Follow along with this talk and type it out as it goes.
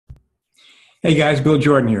Hey guys, Bill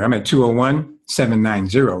Jordan here. I'm at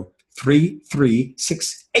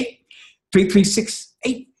 201-790-3368.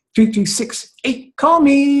 3368. 3368. Call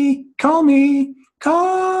me. Call me.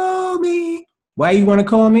 Call me. Why you want to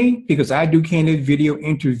call me? Because I do candid video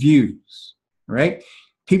interviews, right?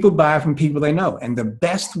 People buy from people they know. And the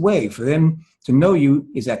best way for them to know you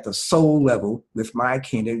is at the soul level with my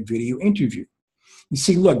candid video interview. You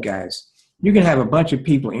see, look, guys, you can have a bunch of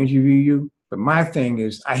people interview you, but my thing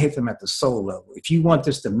is I hit them at the soul level. If you want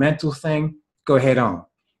this, the mental thing, go ahead on.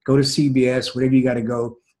 Go to CBS, wherever you got to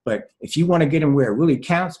go. But if you want to get them where it really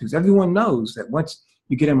counts, because everyone knows that once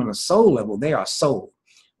you get them on the soul level, they are soul.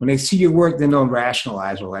 When they see your work, they don't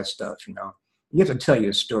rationalize all that stuff, you know. You have to tell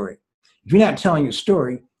your story. If you're not telling your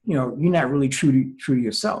story, you know, you're not really true to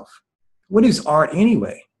yourself. What is art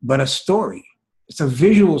anyway but a story? It's a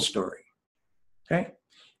visual story, okay?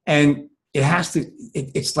 And it has to,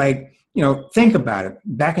 it's like, you know, think about it.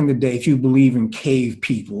 Back in the day, if you believe in cave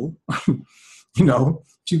people, you know,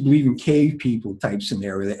 if you believe in cave people type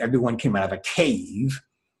scenario, that everyone came out of a cave,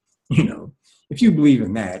 you know, if you believe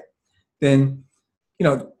in that, then, you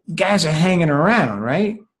know, guys are hanging around,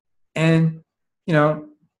 right? And, you know,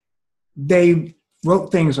 they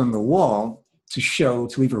wrote things on the wall to show,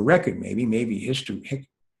 to leave a record, maybe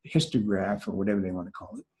histograph or whatever they want to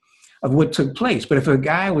call it, of what took place. But if a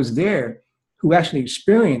guy was there who actually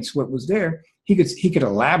experienced what was there, he could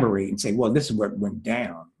elaborate and say, well, this is what went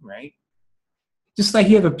down, right? Just like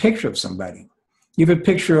you have a picture of somebody. You have a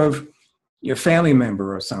picture of your family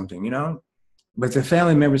member or something, you know? But the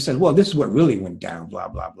family member says, well, this is what really went down, blah,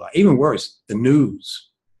 blah, blah. Even worse, the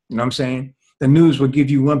news. You know what I'm saying? The news will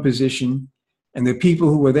give you one position, and the people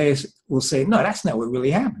who were there will say, no, that's not what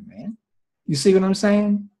really happened, man. You see what I'm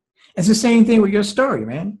saying? It's the same thing with your story,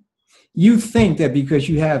 man. You think that because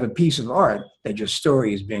you have a piece of art that your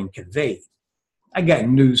story is being conveyed. I got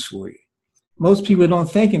news for you. Most people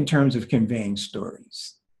don't think in terms of conveying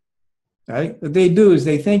stories, right? What they do is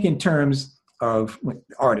they think in terms of,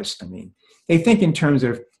 artists, I mean, they think in terms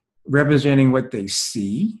of representing what they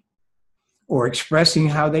see or expressing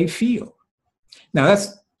how they feel. Now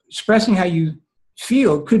that's expressing how you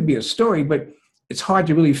feel could be a story, but it's hard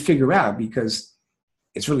to really figure out because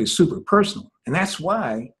it's really super personal. And that's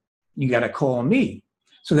why you got to call me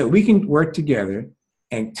so that we can work together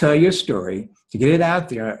and tell your story to get it out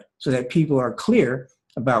there so that people are clear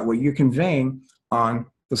about what you're conveying on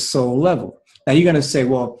the soul level. Now you're going to say,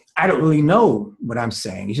 well, I don't really know what I'm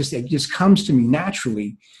saying. It just comes to me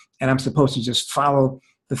naturally and I'm supposed to just follow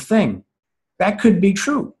the thing. That could be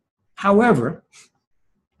true. However,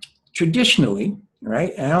 traditionally,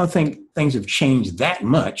 right, and I don't think things have changed that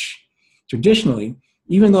much. Traditionally,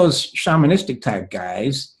 even those shamanistic type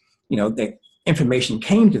guys, you know, that information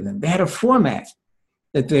came to them. They had a format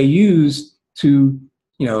that they used to,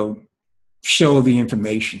 you know, show the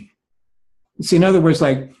information. You see, in other words,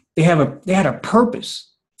 like they had a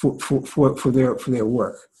purpose for their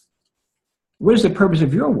work. What is the purpose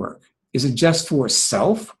of your work? Is it just for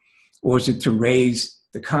self, or is it to raise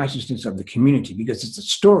the consciousness of the community? Because it's a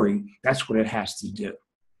story, that's what it has to do.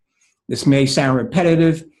 This may sound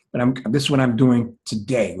repetitive, but this is what I'm doing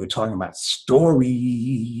today. We're talking about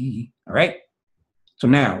story, all right? So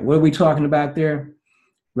now, what are we talking about there?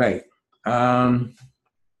 Right.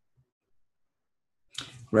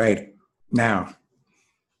 Right. Now,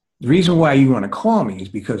 the reason why you want to call me is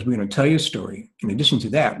because we're going to tell you a story. In addition to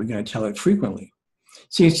that, we're going to tell it frequently.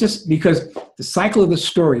 See, it's just because the cycle of the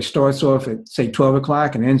story starts off at, say, 12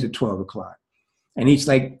 o'clock and ends at 12 o'clock. And each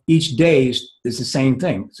day is the same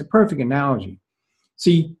thing. It's a perfect analogy.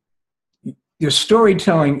 See, your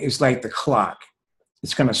storytelling is like the clock.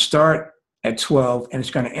 It's going to start at 12 and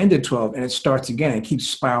it's going to end at 12 and it starts again and keeps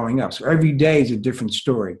spiraling up. So every day is a different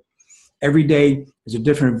story. Every day is a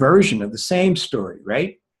different version of the same story,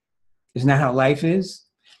 right? Isn't that how life is?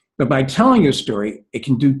 But by telling your story, it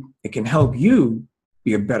can help you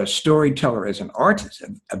be a better storyteller as an artist,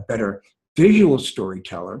 a better visual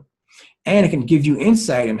storyteller, and it can give you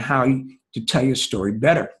insight on how to tell your story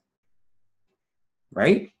better,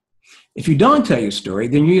 right? If you don't tell your story,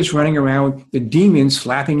 then you're just running around with the demons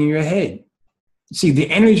flapping in your head. See,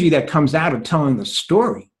 the energy that comes out of telling the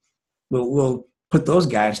story will put those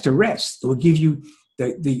guys to rest. It will give you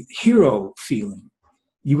the hero feeling.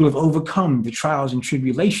 You will have overcome the trials and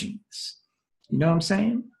tribulations. You know what I'm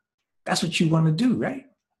saying? That's what you want to do, right?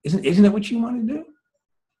 Isn't that what you want to do?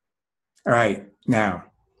 All right, now,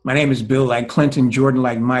 my name is Bill, like Clinton, Jordan,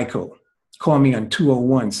 like Michael. Call me on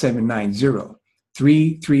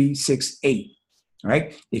 201-790-3368, all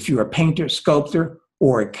right? If you're a painter, sculptor,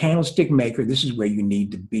 or a candlestick maker, this is where you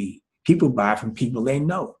need to be. People buy from people they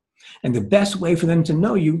know. And the best way for them to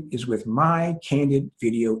know you is with my candid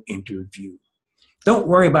video interview. Don't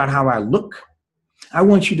worry about how I look. I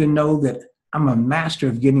want you to know that I'm a master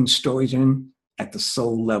of getting stories in at the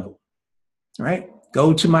soul level. All right?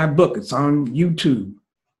 Go to my book. It's on YouTube.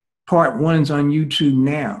 Part 1 is on YouTube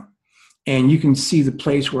now. And you can see the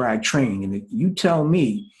place where I train. And if you tell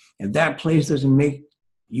me if that place doesn't make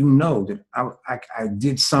you know that I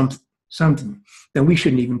did something, then we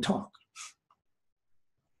shouldn't even talk.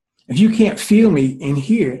 If you can't feel me in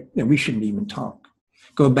here, then we shouldn't even talk.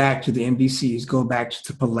 Go back to the NBCs, go back to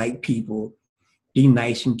the polite people, be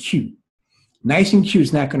nice and cute. Nice and cute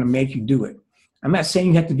is not going to make you do it. I'm not saying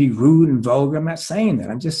you have to be rude and vulgar. I'm not saying that.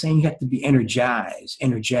 I'm just saying you have to be energized,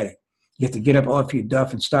 energetic. You have to get up off your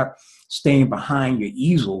duff and start staying behind your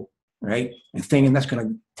easel, right? And thinking that's going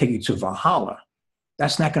to take you to Valhalla.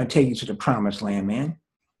 That's not going to take you to the promised land, man.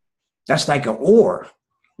 That's like an oar.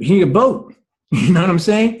 You need a boat. You know what I'm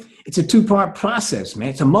saying? It's a 2-part process, man.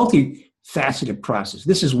 It's a multifaceted process.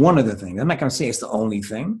 This is one of the things. I'm not going to say it's the only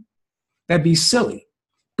thing. That'd be silly.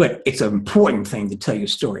 But it's an important thing to tell your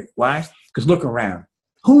story. Why? Because look around.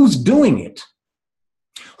 Who's doing it?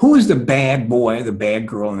 Who is the bad boy, the bad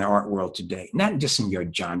girl in the art world today? Not just in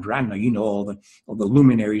your genre. I know you know all the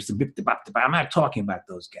luminaries, I'm not talking about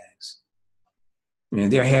those guys. I mean,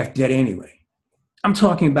 they're half dead anyway. I'm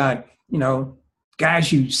talking about,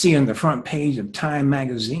 guys you see on the front page of Time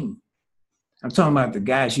magazine. I'm talking about the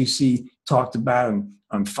guys you see talked about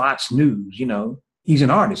on Fox News. He's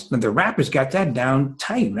an artist. But the rappers got that down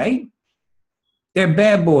tight, right? They're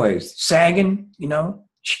bad boys, sagging,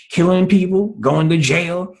 killing people, going to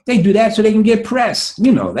jail. They do that so they can get press.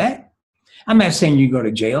 You know that. I'm not saying you go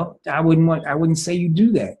to jail. I wouldn't say you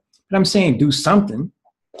do that. But I'm saying do something.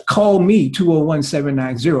 Call me,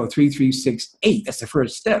 201-790-3368. That's the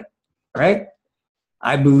first step, right?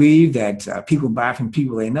 I believe that people buy from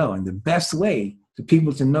people they know. And the best way for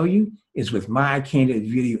people to know you is with my candid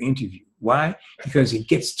video interview. Why? Because it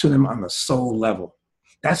gets to them on the soul level.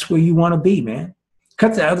 That's where you want to be, man.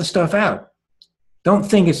 Cut the other stuff out. Don't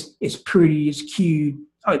think it's pretty, it's cute.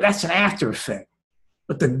 Oh, that's an after effect.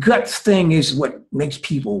 But the guts thing is what makes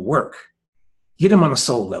people work. Get them on the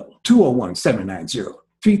soul level.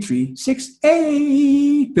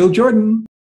 201-790-3368. Bill Jordan.